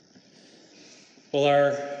Well,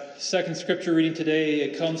 our second scripture reading today,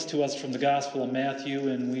 it comes to us from the Gospel of Matthew,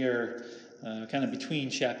 and we are kind of between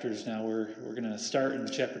chapters now. We're going to start in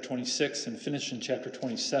chapter 26 and finish in chapter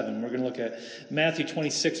 27. We're going to look at Matthew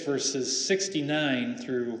 26, verses 69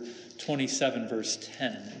 through 27, verse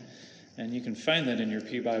 10. And you can find that in your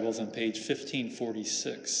Pew Bibles on page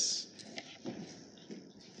 1546.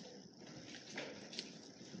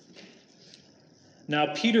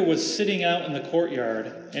 Now Peter was sitting out in the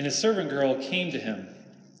courtyard, and his servant girl came to him.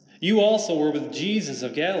 "You also were with Jesus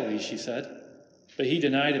of Galilee," she said. But he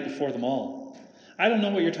denied it before them all. "I don't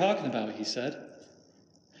know what you're talking about," he said.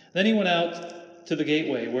 Then he went out to the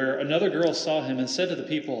gateway, where another girl saw him and said to the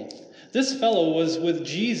people, "This fellow was with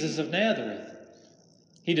Jesus of Nazareth."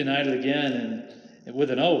 He denied it again and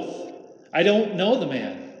with an oath, "I don't know the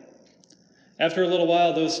man." After a little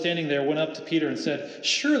while, those standing there went up to Peter and said,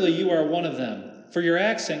 "Surely you are one of them, for your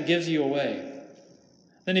accent gives you away."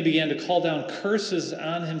 Then he began to call down curses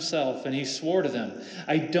on himself, and he swore to them,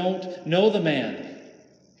 "I don't know the man."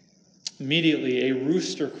 Immediately a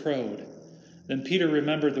rooster crowed. Then Peter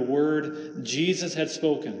remembered the word Jesus had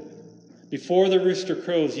spoken, "Before the rooster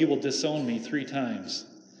crows, you will disown me 3 times."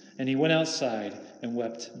 And he went outside and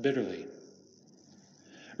wept bitterly.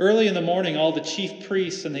 Early in the morning, all the chief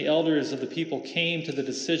priests and the elders of the people came to the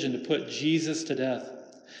decision to put Jesus to death.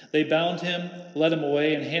 They bound him, led him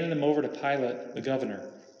away, and handed him over to Pilate, the governor.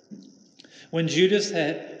 When Judas,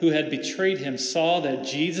 who had betrayed him, saw that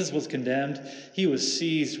Jesus was condemned, he was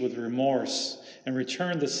seized with remorse and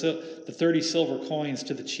returned the 30 silver coins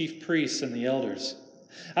to the chief priests and the elders.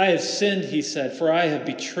 "I have sinned," he said, "for I have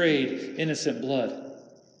betrayed innocent blood."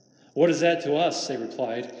 "What is that to us?" they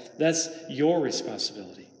replied. "That's your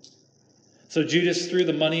responsibility." So Judas threw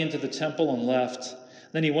the money into the temple and left.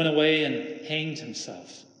 Then he went away and hanged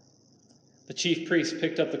himself. The chief priests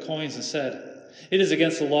picked up the coins and said, "It is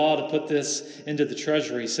against the law to put this into the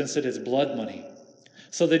treasury, since it is blood money."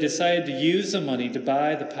 So they decided to use the money to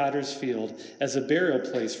buy the potter's field as a burial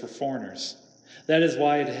place for foreigners. That is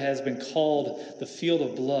why it has been called the field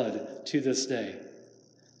of blood to this day.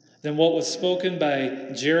 Then what was spoken by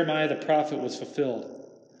Jeremiah the prophet was fulfilled.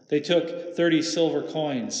 They took 30 silver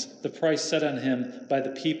coins, the price set on him by the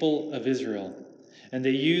people of Israel, and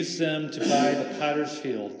they used them to buy the potter's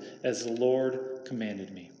field as the Lord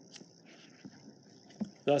commanded me.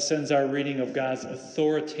 Thus ends our reading of God's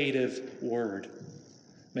authoritative word.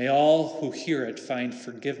 May all who hear it find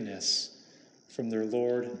forgiveness from their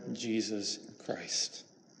Lord Jesus Christ.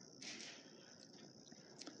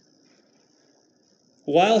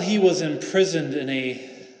 While he was imprisoned in a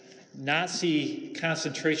Nazi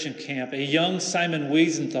concentration camp, a young Simon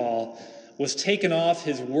Wiesenthal was taken off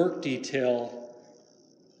his work detail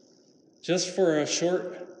just for a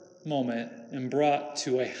short moment and brought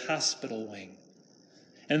to a hospital wing.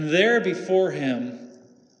 And there before him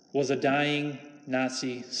was a dying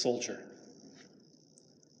Nazi soldier.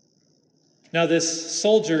 Now this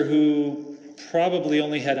soldier, who probably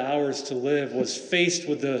only had hours to live, was faced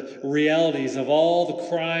with the realities of all the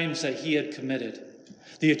crimes that he had committed,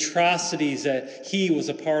 the atrocities that he was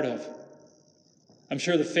a part of. I'm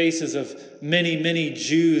sure the faces of many, many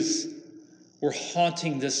Jews were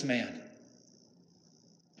haunting this man.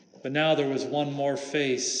 But now there was one more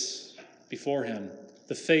face before him,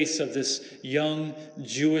 the face of this young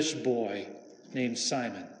Jewish boy named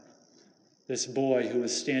Simon, this boy who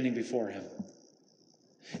was standing before him.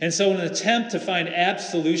 And so in an attempt to find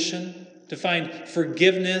absolution, to find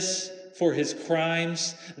forgiveness for his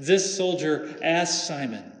crimes, this soldier asked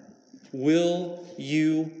Simon, "Will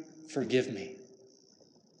you forgive me?"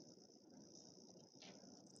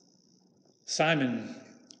 Simon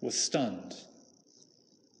was stunned.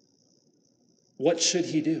 What should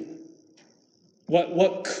he do?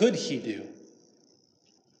 What could he do?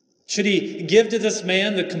 Should he give to this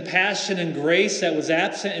man the compassion and grace that was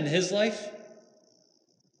absent in his life?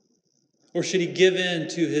 Or should he give in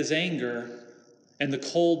to his anger and the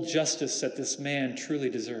cold justice that this man truly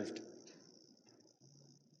deserved?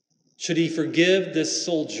 Should he forgive this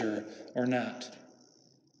soldier or not?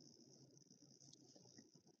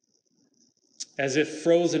 As if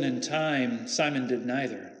frozen in time, Simon did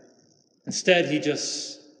neither. Instead, he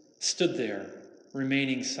just stood there,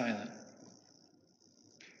 remaining silent.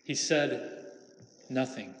 He said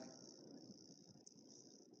nothing.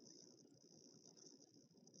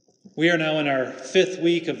 We are now in our 5th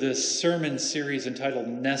week of this sermon series entitled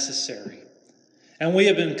Necessary. And we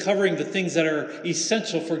have been covering the things that are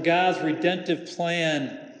essential for God's redemptive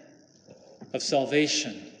plan of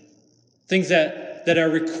salvation. Things that are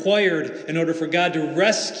required in order for God to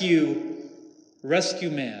rescue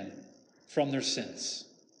man from their sins.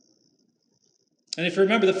 And if you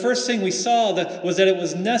remember, the first thing we saw was that it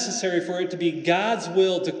was necessary for it to be God's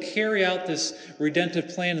will to carry out this redemptive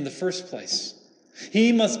plan in the first place.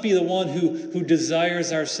 He must be the one who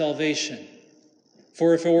desires our salvation.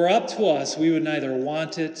 For if it were up to us, we would neither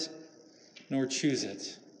want it nor choose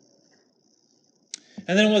it.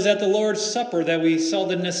 And then it was at the Lord's Supper that we saw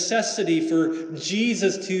the necessity for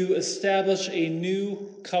Jesus to establish a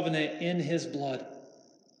new covenant in his blood.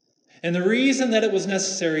 And the reason that it was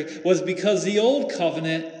necessary was because the old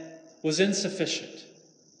covenant was insufficient.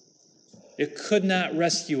 It could not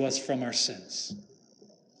rescue us from our sins.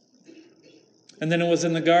 And then it was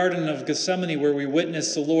in the Garden of Gethsemane where we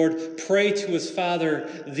witnessed the Lord pray to his Father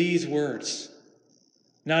these words,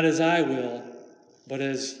 "Not as I will, but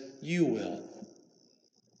as you will."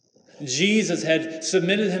 Jesus had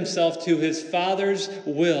submitted himself to his Father's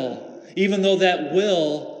will, even though that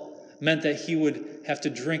will meant that he would have to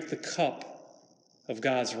drink the cup of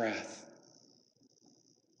God's wrath.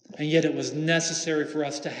 And yet it was necessary for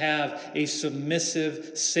us to have a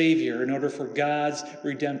submissive Savior in order for God's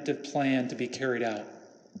redemptive plan to be carried out.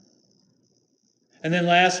 And then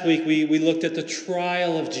last week we looked at the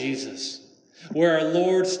trial of Jesus, where our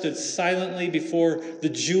Lord stood silently before the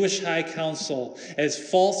Jewish high council as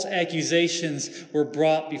false accusations were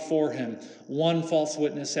brought before him, one false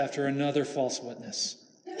witness after another false witness.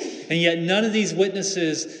 And yet none of these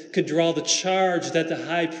witnesses could draw the charge that the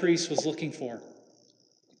high priest was looking for.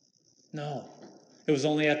 No, it was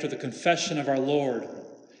only after the confession of our Lord,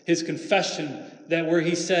 his confession that where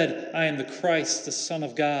he said, "I am the Christ, the Son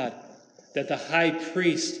of God," that the high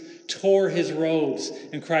priest tore his robes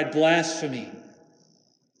and cried blasphemy.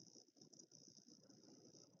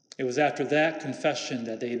 It was after that confession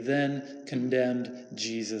that they then condemned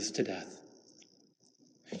Jesus to death.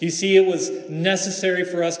 You see, it was necessary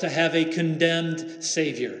for us to have a condemned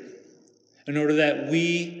Savior in order that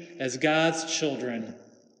we, as God's children,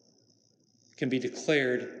 can be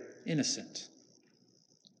declared innocent.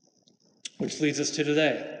 Which leads us to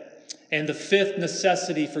today. And the fifth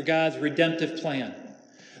necessity for God's redemptive plan,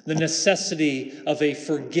 the necessity of a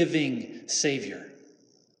forgiving Savior.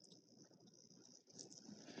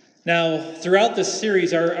 Now, throughout this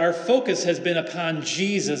series, our focus has been upon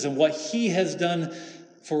Jesus and what he has done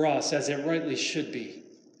for us, as it rightly should be.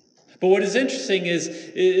 But what is interesting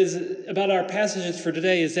is about our passages for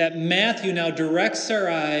today is that Matthew now directs our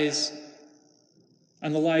eyes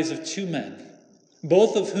on the lives of two men,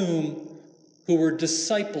 both of whom who were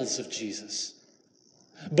disciples of Jesus,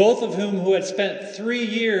 both of whom who had spent 3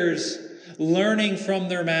 years learning from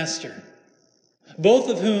their master, both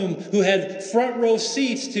of whom who had front row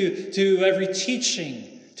seats to every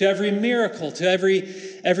teaching, to every miracle, to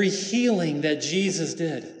every healing that Jesus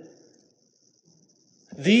did.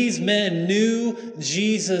 These men knew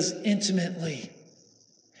Jesus intimately.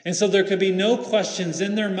 And so there could be no questions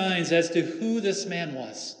in their minds as to who this man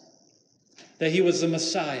was, that he was the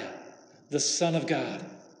Messiah, the Son of God.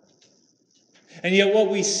 And yet what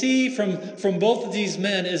we see from both of these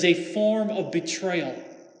men is a form of betrayal,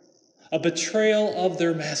 a betrayal of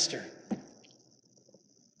their master.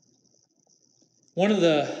 One of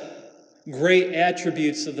the great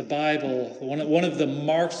attributes of the Bible, one of the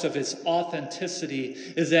marks of its authenticity,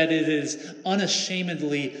 is that it is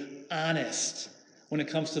unashamedly honest when it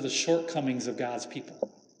comes to the shortcomings of God's people.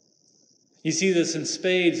 You see this in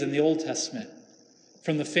spades in the Old Testament,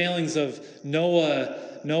 from the failings of Noah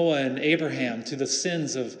and Abraham to the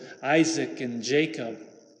sins of Isaac and Jacob,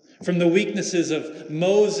 from the weaknesses of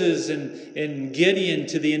Moses and Gideon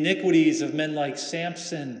to the iniquities of men like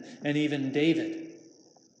Samson and even David.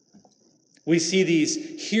 We see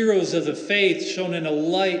these heroes of the faith shown in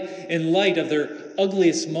light of their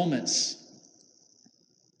ugliest moments.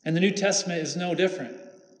 And the New Testament is no different.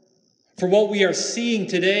 For what we are seeing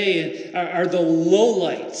today are the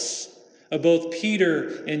lowlights of both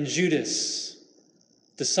Peter and Judas,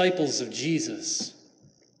 disciples of Jesus.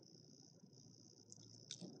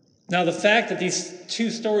 Now, the fact that these two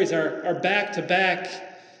stories are back to back,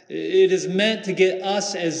 it is meant to get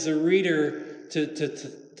us as the reader to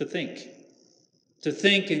think. To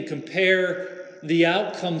think and compare the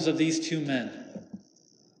outcomes of these two men.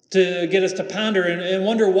 To get us to ponder and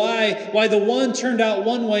wonder why the one turned out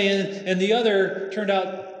one way and the other turned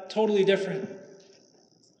out totally different.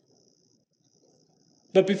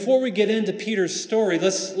 But before we get into Peter's story,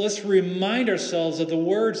 let's remind ourselves of the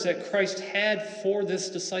words that Christ had for this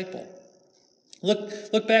disciple.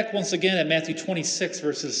 Look back once again at Matthew 26,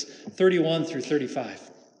 verses 31 through 35.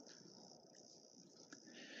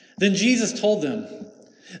 Then Jesus told them,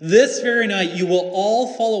 "This very night you will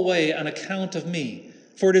all fall away on account of me,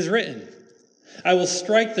 for it is written, I will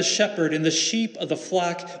strike the shepherd and the sheep of the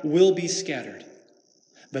flock will be scattered.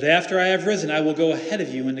 But after I have risen, I will go ahead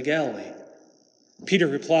of you into Galilee." Peter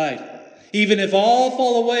replied, "Even if all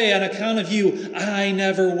fall away on account of you, I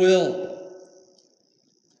never will."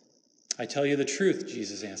 "I tell you the truth,"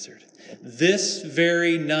 Jesus answered. "This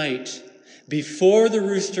very night, before the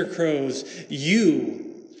rooster crows,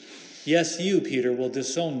 you, yes, you, Peter, will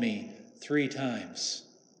disown me 3 times."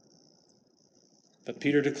 But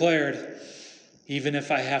Peter declared, "Even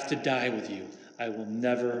if I have to die with you, I will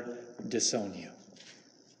never disown you."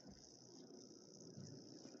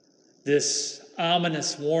 This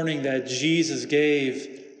ominous warning that Jesus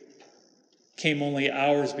gave came only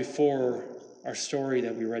hours before our story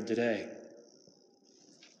that we read today.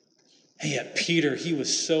 And yet Peter, he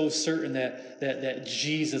was so certain that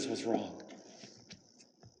Jesus was wrong.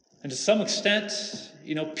 And to some extent,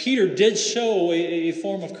 Peter did show a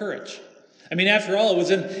form of courage. I mean, after all, it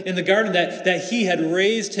was in the garden that he had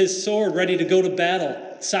raised his sword ready to go to battle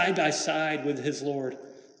side by side with his Lord.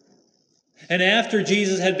 And after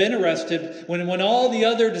Jesus had been arrested, when all the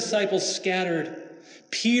other disciples scattered,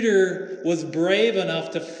 Peter was brave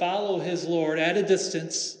enough to follow his Lord at a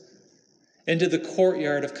distance into the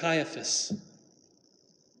courtyard of Caiaphas.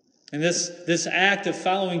 And this act of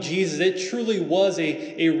following Jesus, it truly was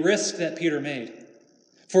a risk that Peter made.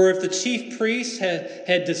 For if the chief priests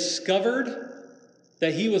had discovered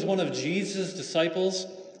that he was one of Jesus' disciples,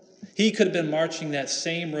 he could have been marching that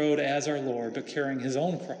same road as our Lord, but carrying his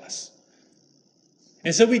own cross.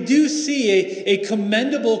 And so we do see a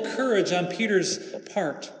commendable courage on Peter's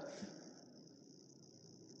part.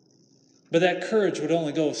 But that courage would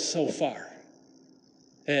only go so far,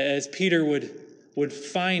 as Peter would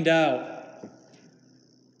find out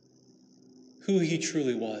who he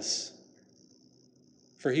truly was,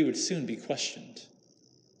 for he would soon be questioned.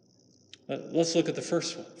 Let's look at the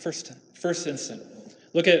first instant.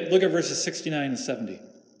 Look at verses 69 and 70.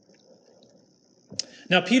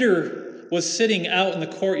 "Now Peter was sitting out in the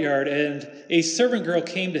courtyard, and a servant girl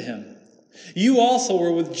came to him. 'You also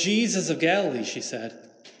were with Jesus of Galilee,' she said.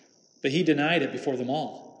 But he denied it before them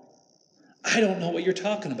all. 'I don't know what you're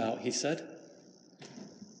talking about,' he said."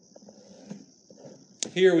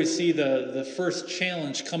 Here we see the first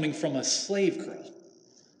challenge coming from a slave girl.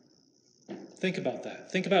 Think about that.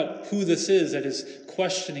 Think about who this is that is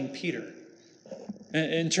questioning Peter.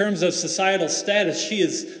 In terms of societal status, she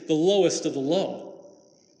is the lowest of the low.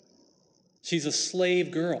 She's a slave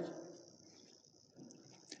girl.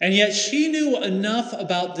 And yet she knew enough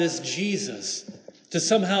about this Jesus to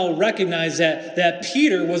somehow recognize that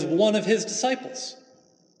Peter was one of his disciples.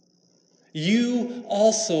 "You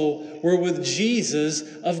also were with Jesus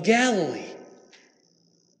of Galilee."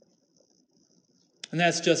 And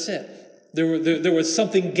that's just it. There was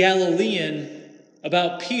something Galilean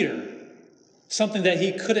about Peter, something that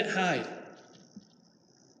he couldn't hide.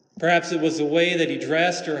 Perhaps it was the way that he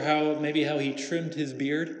dressed, or maybe how he trimmed his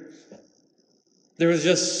beard. There was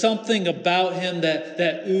just something about him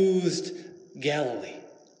that oozed Galilee.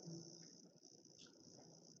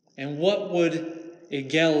 And what would a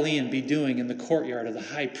Galilean be doing in the courtyard of the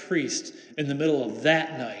high priest in the middle of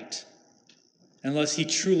that night, unless he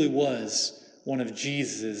truly was one of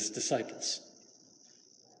Jesus' disciples?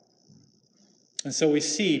 And so we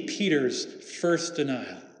see Peter's first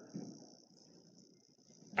denial.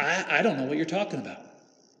 I don't know what you're talking about.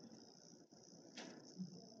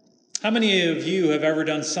 How many of you have ever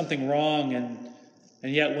done something wrong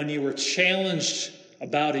and yet when you were challenged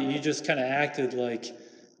about it, you just kind of acted like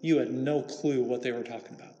you had no clue what they were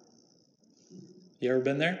talking about? You ever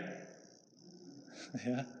been there?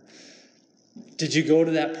 Yeah. Did you go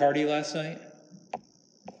to that party last night?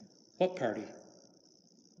 What party?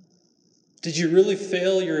 Did you really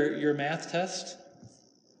fail your math test?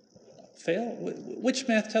 Fail? Which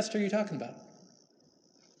math test are you talking about?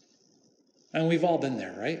 And we've all been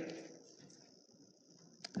there, right?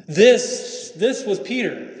 This was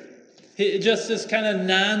Peter. Just this kind of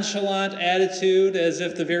nonchalant attitude, as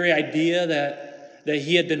if the very idea that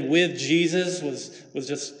he had been with Jesus was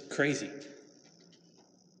just crazy.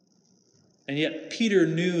 And yet Peter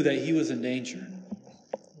knew that he was in danger.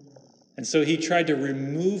 And so he tried to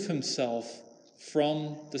remove himself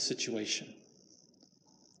from the situation.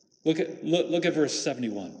 Look at verse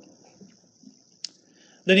 71.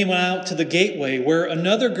 "Then he went out to the gateway, where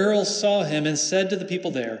another girl saw him and said to the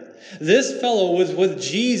people there, 'This fellow was with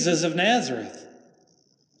Jesus of Nazareth.'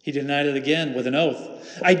 He denied it again with an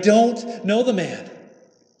oath, 'I don't know the man.'"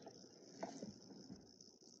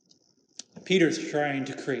 Peter's trying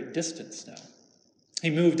to create distance now.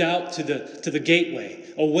 He moved out to the gateway,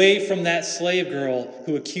 away from that slave girl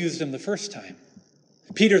who accused him the first time.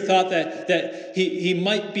 Peter thought that he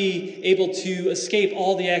might be able to escape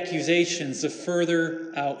all the accusations the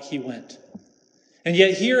further out he went. And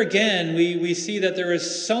yet here again, we see that there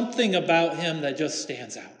is something about him that just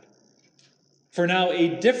stands out. For now,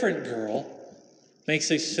 a different girl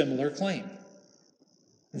makes a similar claim.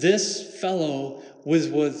 This fellow was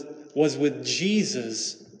with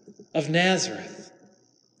Jesus of Nazareth.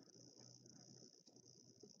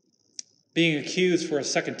 Being accused for a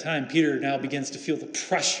second time, Peter now begins to feel the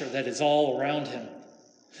pressure that is all around him.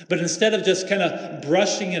 But instead of just kind of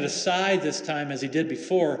brushing it aside this time as he did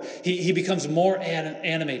before, he becomes more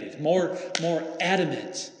animated, more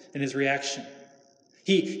adamant in his reaction.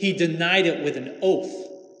 He denied it with an oath.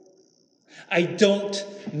 I don't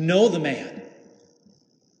know the man.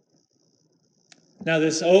 Now,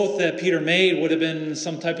 this oath that Peter made would have been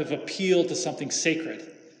some type of appeal to something sacred,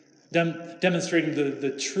 demonstrating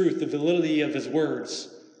the truth, the validity of his words.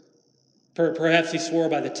 Perhaps he swore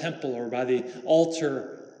by the temple or by the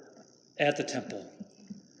altar at the temple.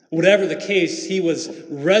 Whatever the case, he was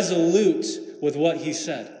resolute with what he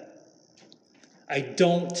said. I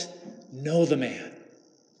don't know the man.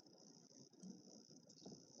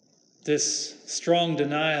 This strong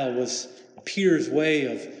denial was Peter's way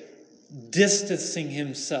of distancing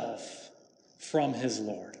himself from his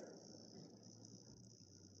Lord.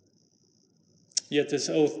 Yet this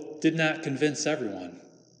oath did not convince everyone.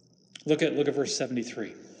 Look at verse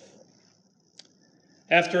 73.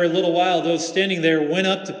 After a little while, those standing there went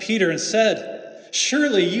up to Peter and said,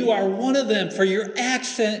 "Surely you are one of them, for your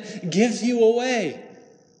accent gives you away."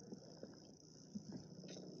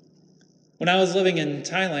 When I was living in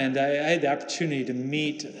Thailand, I had the opportunity to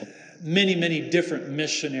meet many, many different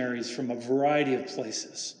missionaries from a variety of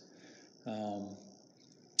places. And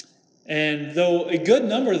though a good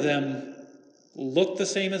number of them looked the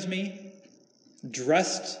same as me,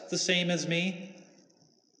 dressed the same as me,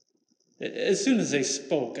 as soon as they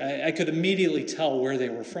spoke, I could immediately tell where they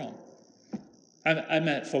were from. I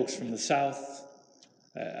met folks from the South.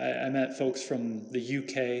 I met folks from the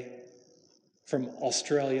UK, from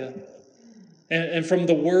Australia. And from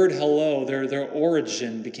the word hello, their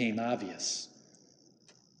origin became obvious.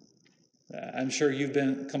 I'm sure you've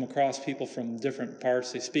come across people from different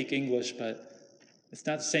parts. They speak English, but it's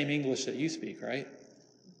not the same English that you speak, right?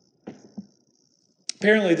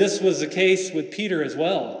 Apparently, this was the case with Peter as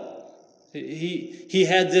well. He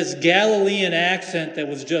had this Galilean accent that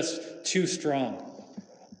was just too strong.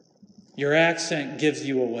 Your accent gives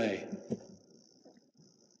you away.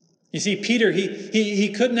 You see, Peter,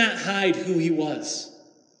 he could not hide who he was.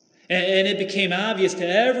 And it became obvious to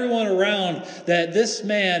everyone around that this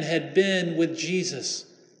man had been with Jesus.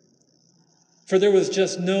 For there was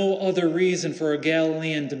just no other reason for a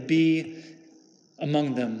Galilean to be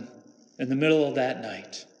among them in the middle of that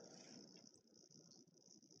night.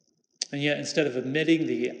 And yet, instead of admitting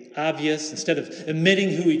the obvious, instead of admitting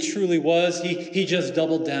who he truly was, he just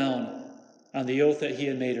doubled down on the oath that he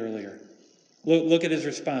had made earlier. Look at his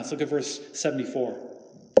response. Look at verse 74.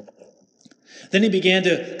 Then he began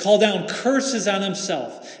to call down curses on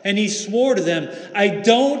himself, and he swore to them, I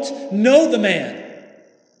don't know the man.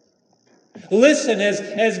 Listen,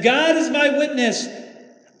 as God is my witness,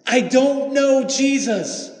 I don't know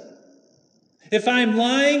Jesus. If I'm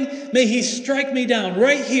lying, may he strike me down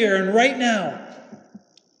right here and right now.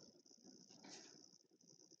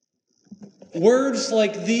 Words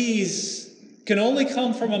like these can only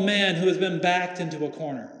come from a man who has been backed into a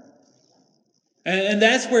corner. And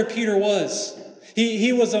that's where Peter was.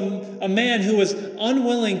 He was a man who was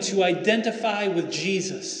unwilling to identify with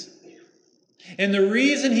Jesus. And the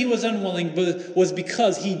reason he was unwilling was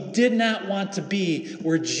because he did not want to be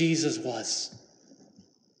where Jesus was.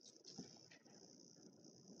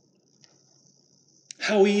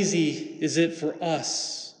 How easy is it for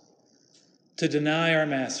us to deny our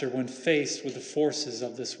master when faced with the forces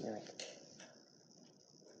of this world?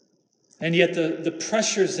 And yet the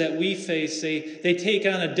pressures that we face, they take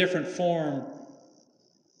on a different form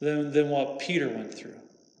than what Peter went through.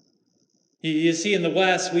 You see, in the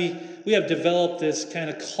West, we have developed this kind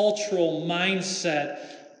of cultural mindset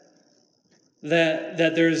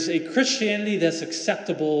that there's a Christianity that's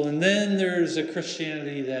acceptable, and then there's a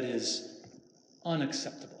Christianity that is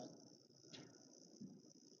unacceptable.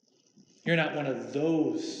 You're not one of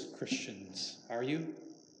those Christians, are you?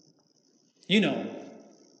 You know,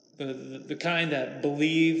 the kind that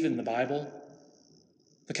believe in the Bible,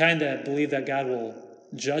 the kind that believe that God will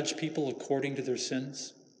judge people according to their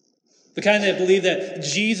sins, the kind that believe that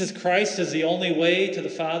Jesus Christ is the only way to the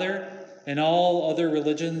Father and all other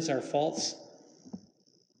religions are false.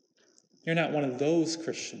 You're not one of those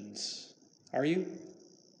Christians, are you?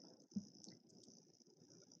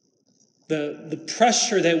 The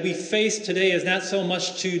pressure that we face today is not so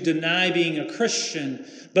much to deny being a Christian,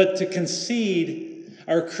 but to concede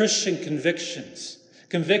our Christian convictions.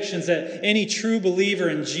 Convictions that any true believer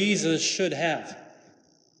in Jesus should have.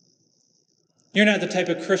 You're not the type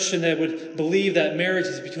of Christian that would believe that marriage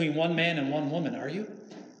is between one man and one woman, are you?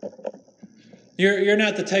 You're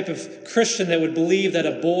not the type of Christian that would believe that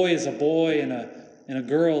a boy is a boy and a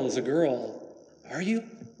girl is a girl, are you?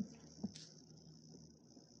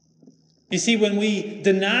 You see, when we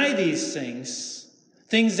deny these things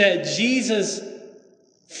that Jesus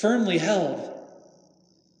firmly held,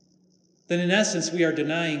 then in essence we are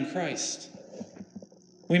denying Christ.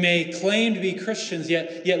 We may claim to be Christians,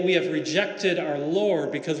 yet we have rejected our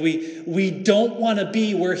Lord because we don't want to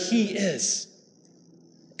be where He is,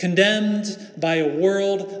 condemned by a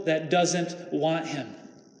world that doesn't want Him.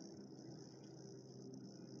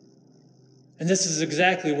 And this is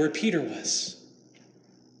exactly where Peter was.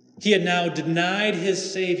 He had now denied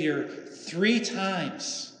his Savior 3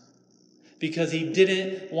 times because he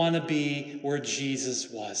didn't want to be where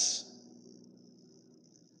Jesus was.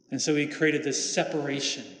 And so he created this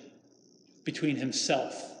separation between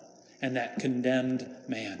himself and that condemned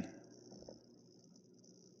man.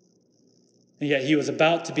 And yet he was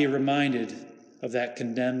about to be reminded of that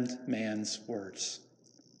condemned man's words.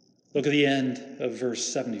 Look at the end of verse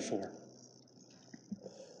 74.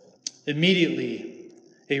 Immediately,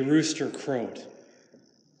 a rooster crowed.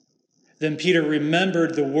 Then Peter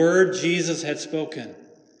remembered the word Jesus had spoken.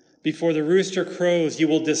 Before the rooster crows, you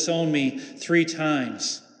will disown me 3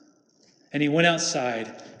 times. And he went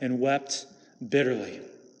outside and wept bitterly.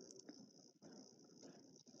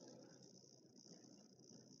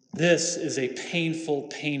 This is a painful,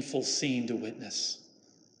 painful scene to witness.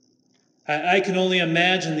 I can only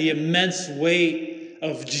imagine the immense weight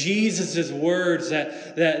of Jesus' words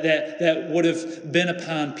that would have been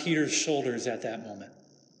upon Peter's shoulders at that moment.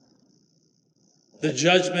 The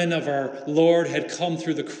judgment of our Lord had come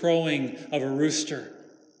through the crowing of a rooster.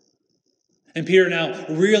 And Peter now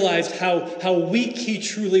realized how weak he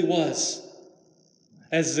truly was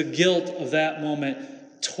as the guilt of that moment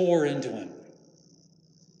tore into him.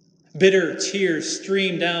 Bitter tears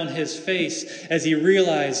streamed down his face as he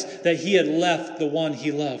realized that he had left the one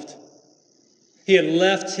he loved. He had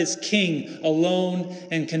left his king alone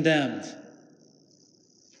and condemned.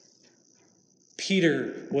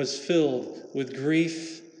 Peter was filled with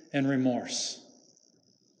grief and remorse.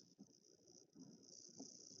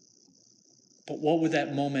 But what would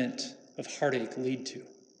that moment of heartache lead to?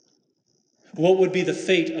 What would be the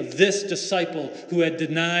fate of this disciple who had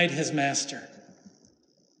denied his master?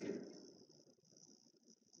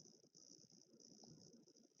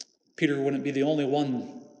 Peter wouldn't be the only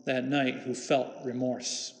one that night who felt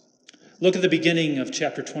remorse. Look at the beginning of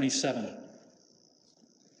chapter 27.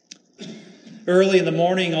 Early in the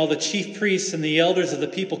morning, all the chief priests and the elders of the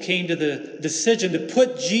people came to the decision to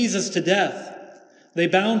put Jesus to death. They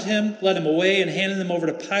bound him, led him away, and handed him over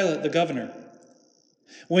to Pilate, the governor.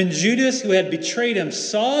 When Judas, who had betrayed him,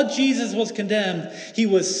 saw Jesus was condemned, he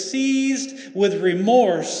was seized with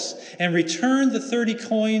remorse and returned the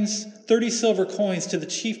 30 silver coins to the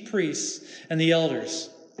chief priests and the elders.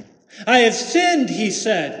 I have sinned, he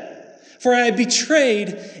said, for I have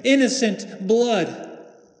betrayed innocent blood.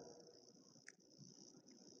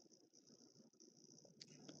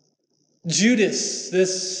 Judas,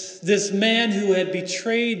 this man who had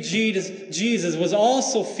betrayed Jesus, was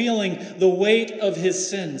also feeling the weight of his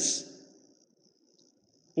sins.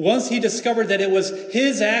 Once he discovered that it was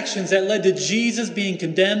his actions that led to Jesus being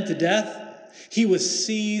condemned to death, he was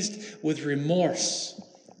seized with remorse.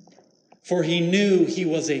 For he knew he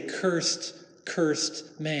was a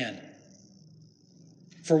cursed man.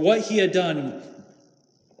 For what he had done,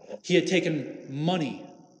 he had taken money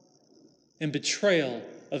in betrayal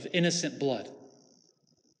of innocent blood.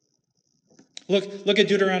 Look at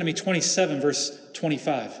Deuteronomy 27, verse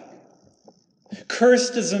 25.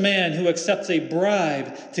 Cursed is the man who accepts a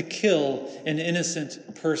bribe to kill an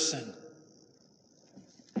innocent person.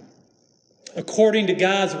 According to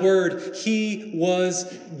God's word, he was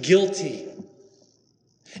guilty.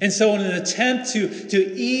 And so in an attempt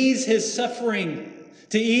to ease his suffering,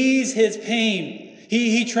 to ease his pain,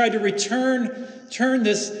 he tried to turn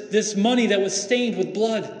this money that was stained with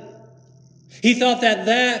blood. He thought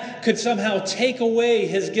that could somehow take away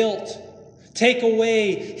his guilt, take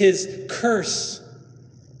away his curse.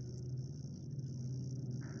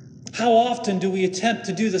 How often do we attempt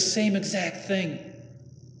to do the same exact thing?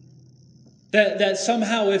 That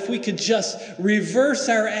somehow if we could just reverse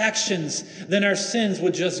our actions, then our sins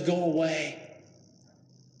would just go away.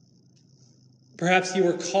 Perhaps you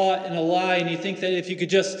were caught in a lie and you think that if you could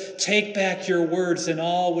just take back your words, then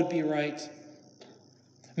all would be right.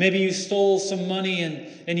 Maybe you stole some money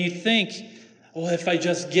and you think, well, if I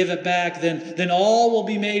just give it back, then all will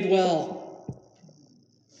be made well.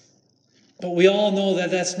 But we all know that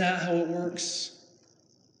that's not how it works.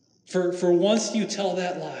 For once you tell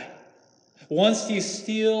that lie, once you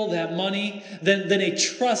steal that money, then a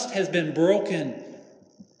trust has been broken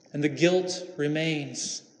and the guilt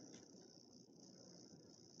remains.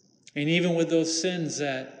 And even with those sins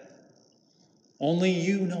that only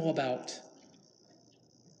you know about,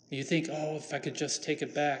 you think, oh, if I could just take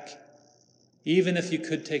it back. Even if you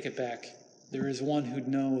could take it back, there is one who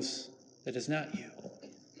knows that is not you,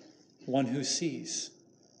 one who sees.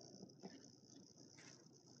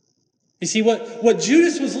 You see, what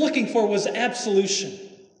Judas was looking for was absolution.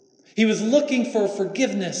 He was looking for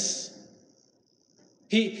forgiveness.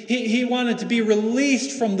 He wanted to be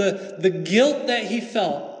released from the guilt that he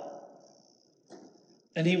felt.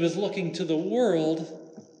 And he was looking to the world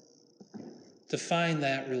to find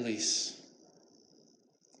that release.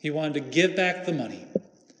 He wanted to give back the money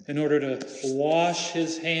in order to wash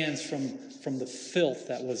his hands from the filth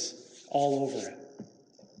that was all over it.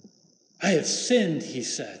 I have sinned, he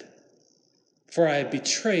said, for I have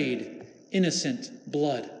betrayed innocent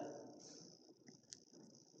blood.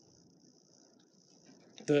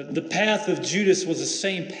 The path of Judas was the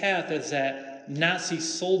same path as that Nazi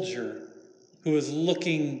soldier who was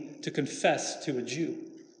looking to confess to a Jew.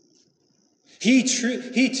 He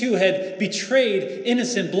too had betrayed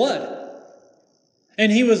innocent blood.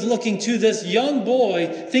 And he was looking to this young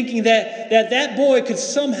boy, thinking that boy could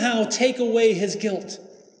somehow take away his guilt.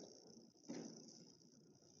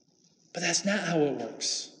 But that's not how it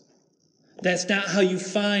works. That's not how you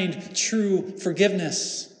find true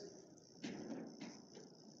forgiveness.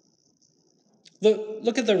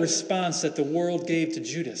 Look at the response that the world gave to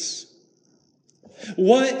Judas.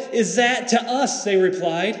 What is that to us, they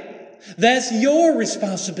replied. That's your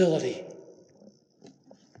responsibility.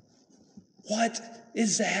 What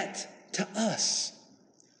is that to us?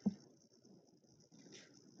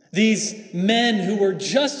 These men who were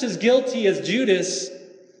just as guilty as Judas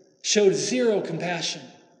showed zero compassion.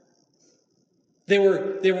 They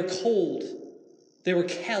were cold. They were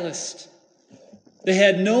calloused. They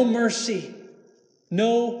had no mercy,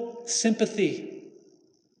 no sympathy.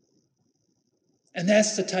 And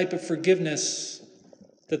that's the type of forgiveness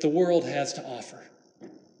that the world has to offer.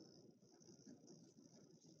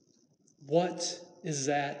 What is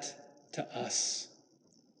that to us?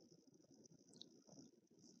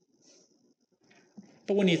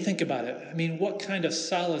 But when you think about it, I mean, what kind of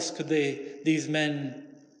solace could these men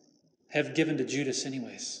have given to Judas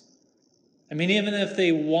anyways? I mean, even if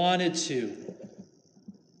they wanted to,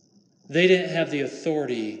 they didn't have the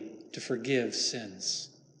authority to forgive sins.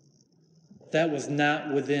 That was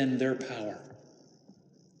not within their power.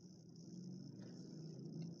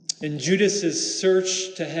 In Judas's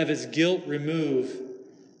search to have his guilt removed,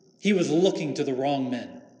 he was looking to the wrong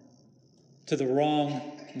men, to the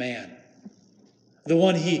wrong man. The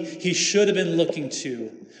one he should have been looking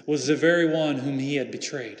to was the very one whom he had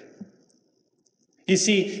betrayed. You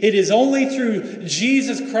see, it is only through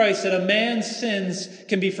Jesus Christ that a man's sins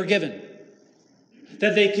can be forgiven,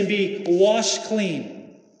 that they can be washed clean.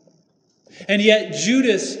 And yet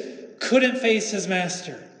Judas couldn't face his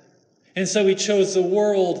master. And so he chose the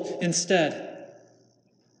world instead.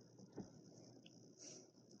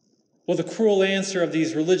 Well, the cruel answer of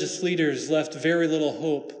these religious leaders left very little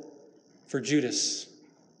hope for Judas.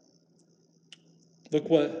 Look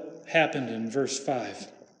what happened in verse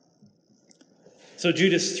 5. So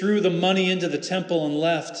Judas threw the money into the temple and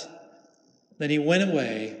left. Then he went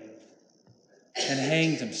away and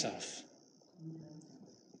hanged himself.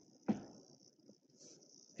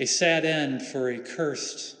 A sad end for a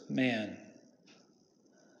cursed man.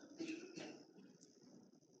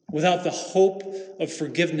 Without the hope of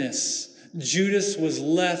forgiveness, Judas was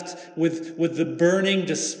left with the burning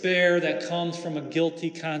despair that comes from a guilty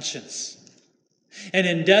conscience. And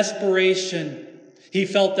in desperation, he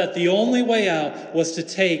felt that the only way out was to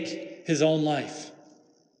take his own life.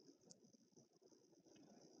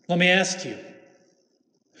 Let me ask you,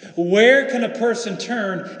 where can a person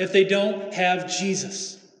turn if they don't have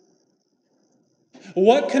Jesus?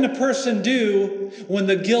 What can a person do when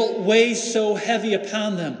the guilt weighs so heavy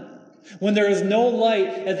upon them? When there is no light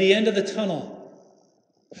at the end of the tunnel?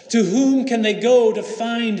 To whom can they go to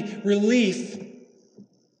find relief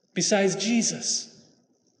besides Jesus?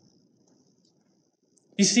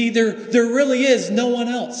 You see, there really is no one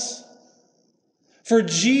else. For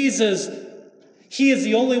Jesus, He is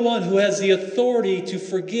the only one who has the authority to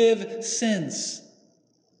forgive sins.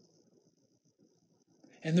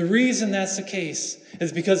 And the reason that's the case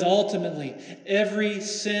is because ultimately every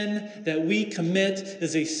sin that we commit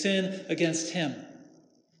is a sin against Him.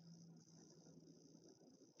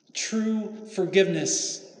 True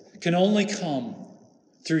forgiveness can only come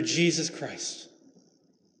through Jesus Christ.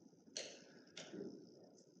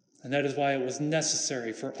 And that is why it was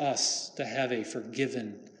necessary for us to have a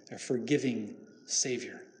forgiving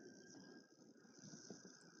Savior.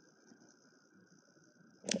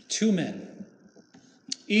 2 men,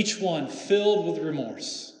 each one filled with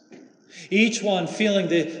remorse, each one feeling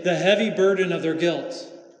the heavy burden of their guilt.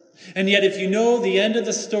 And yet if you know the end of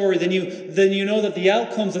the story, then you know that the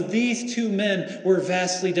outcomes of these 2 men were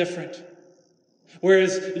vastly different.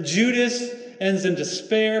 Whereas Judas ends in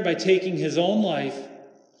despair by taking his own life,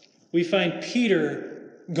 we find Peter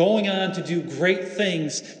going on to do great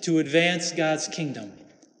things to advance God's kingdom.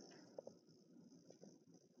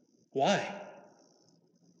 Why?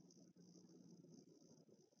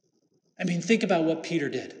 I mean, think about what Peter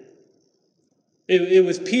did. It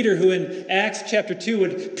was Peter who in Acts chapter 2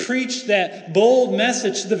 would preach that bold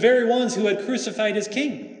message to the very ones who had crucified his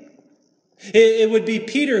king. It would be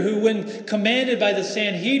Peter who, when commanded by the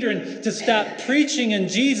Sanhedrin to stop preaching in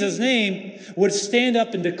Jesus' name, would stand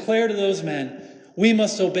up and declare to those men, we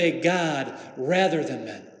must obey God rather than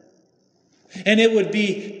men. And it would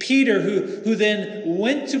be Peter who then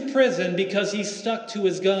went to prison because he stuck to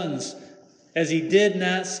his guns, as he did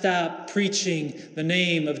not stop preaching the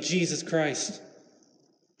name of Jesus Christ.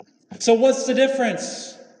 So what's the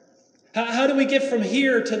difference? How do we get from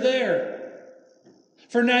here to there?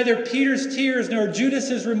 For neither Peter's tears nor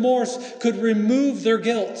Judas's remorse could remove their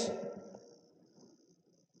guilt.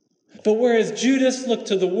 But whereas Judas looked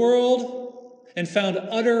to the world and found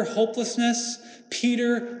utter hopelessness,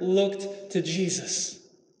 Peter looked to Jesus.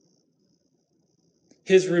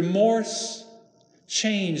 His remorse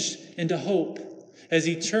changed into hope as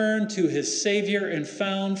he turned to his Savior and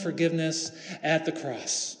found forgiveness at the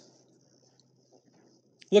cross.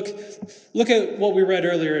 Look at what we read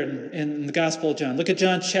earlier in the Gospel of John. Look at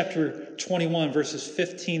John chapter 21, verses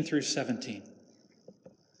 15 through 17.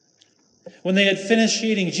 When they had finished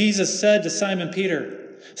eating, Jesus said to Simon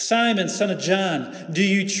Peter, Simon, son of John, do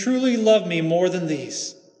you truly love me more than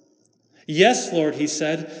these? Yes, Lord, he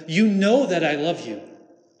said, you know that I love you.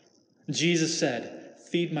 Jesus said,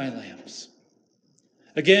 feed my lambs.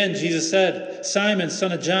 Again, Jesus said, Simon,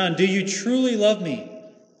 son of John, do you truly love me?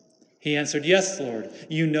 He answered, yes, Lord,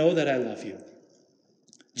 you know that I love you.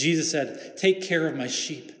 Jesus said, take care of my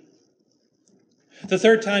sheep. The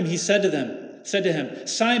third time he said to him,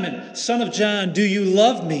 Simon, son of John, do you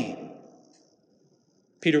love me?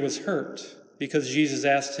 Peter was hurt because Jesus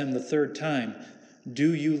asked him the third time,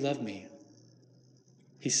 do you love me?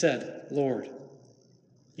 He said, Lord,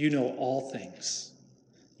 you know all things.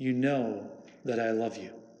 You know that I love you.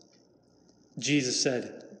 Jesus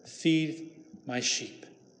said, feed my sheep.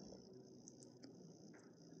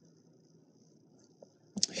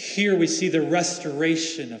 Here we see the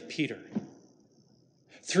restoration of Peter.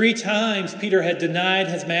 3 times Peter had denied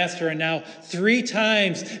his master, and now 3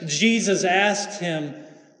 times Jesus asked him,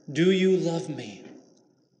 do you love me?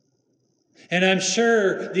 And I'm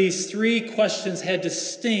sure these 3 questions had to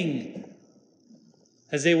sting,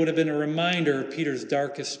 as they would have been a reminder of Peter's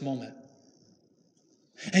darkest moment.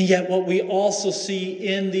 And yet what we also see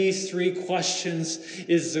in these 3 questions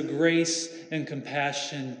is the grace and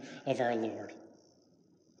compassion of our Lord.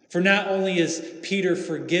 For not only is Peter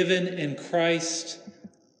forgiven in Christ,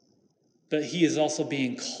 but he is also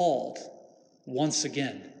being called once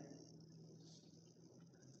again.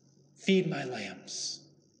 Feed my lambs.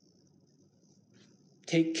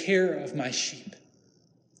 Take care of my sheep.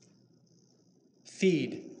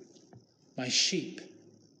 Feed my sheep.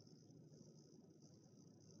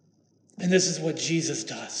 And this is what Jesus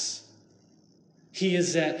does. He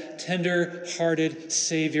is that tender-hearted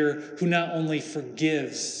Savior who not only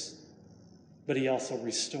forgives, but he also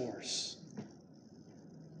restores.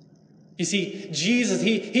 You see, Jesus,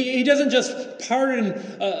 he doesn't just pardon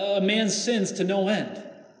a man's sins to no end.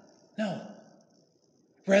 No.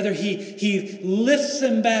 Rather, he lifts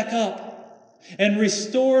them back up and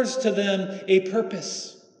restores to them a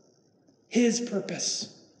purpose. His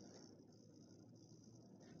purpose.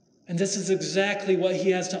 And this is exactly what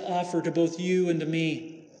he has to offer to both you and to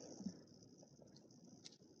me.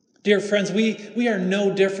 Dear friends, we are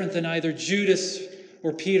no different than either Judas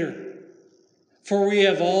or Peter. For we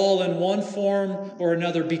have all in one form or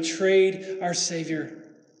another betrayed our Savior.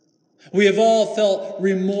 We have all felt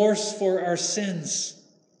remorse for our sins.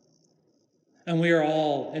 And we are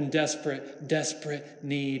all in desperate, desperate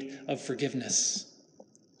need of forgiveness.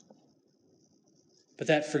 But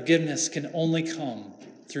that forgiveness can only come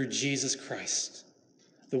through Jesus Christ,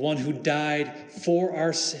 the one who died for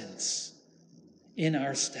our sins in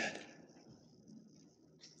our stead.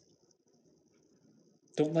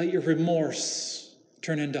 Don't let your remorse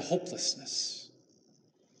turn into hopelessness.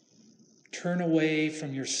 Turn away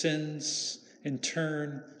from your sins and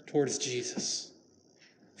turn towards Jesus.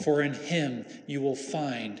 For in him you will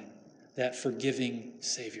find that forgiving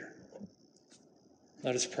Savior.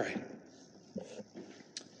 Let us pray.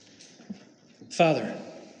 Father,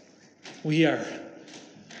 we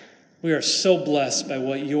are so blessed by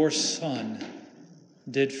what your Son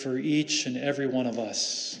did for each and every one of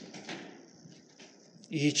us.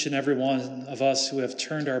 Each and every one of us who have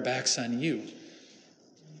turned our backs on you.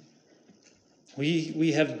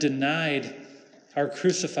 We have denied our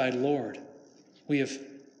crucified Lord. We have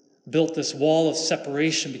built this wall of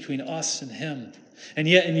separation between us and him. And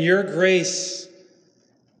yet in your grace,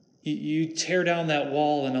 you tear down that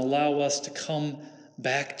wall and allow us to come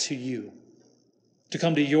back to you, to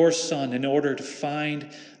come to your Son in order to find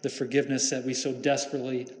the forgiveness that we so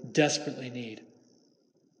desperately, desperately need.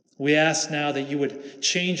 We ask now that you would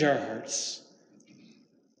change our hearts,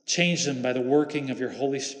 change them by the working of your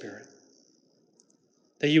Holy Spirit,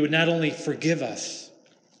 that you would not only forgive us,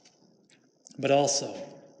 but also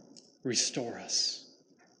restore us.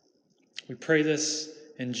 We pray this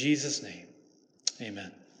in Jesus' name.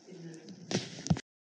 Amen.